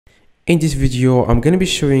In this video, I'm going to be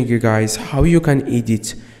showing you guys how you can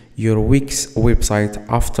edit your Wix website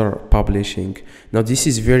after publishing. Now this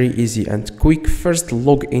is very easy and quick. First,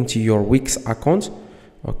 log into your Wix account,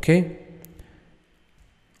 okay?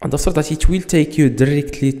 And after that, it will take you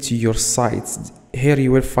directly to your site. Here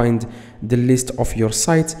you will find the list of your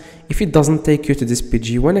sites. If it doesn't take you to this page,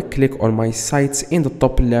 you want to click on my sites in the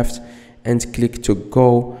top left and click to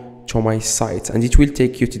go to my site, and it will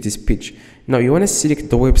take you to this page. Now you want to select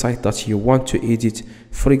the website that you want to edit.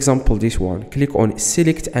 For example, this one. Click on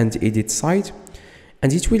select and edit site,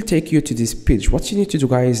 and it will take you to this page. What you need to do,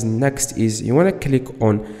 guys, next is you want to click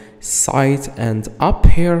on site, and up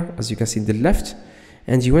here, as you can see in the left,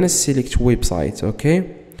 and you want to select website.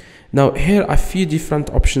 Okay, now here a few different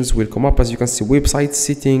options will come up. As you can see, website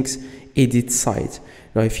settings, edit site.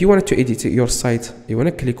 Now if you want to edit your site, you want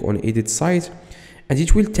to click on edit site, and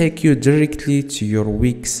it will take you directly to your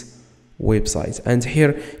Wix website. And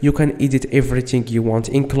here you can edit everything you want,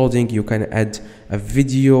 including you can add a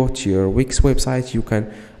video to your Wix website, you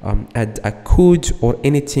can add a code or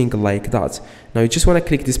anything like that. Now you just want to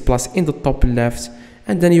click this plus in the top left,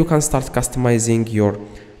 and then you can start customizing your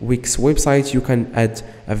Wix website. You can add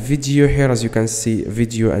a video here, as you can see,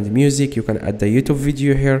 video and music. You can add the YouTube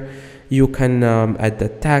video here. You can add the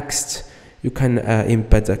text. You can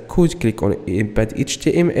embed a code. Click on embed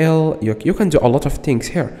HTML. You can do a lot of things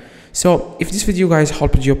here. So if this video, guys,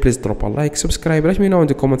 helped you, please drop a like, subscribe, let me know in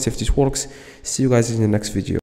the comments if this works. See you guys in the next video.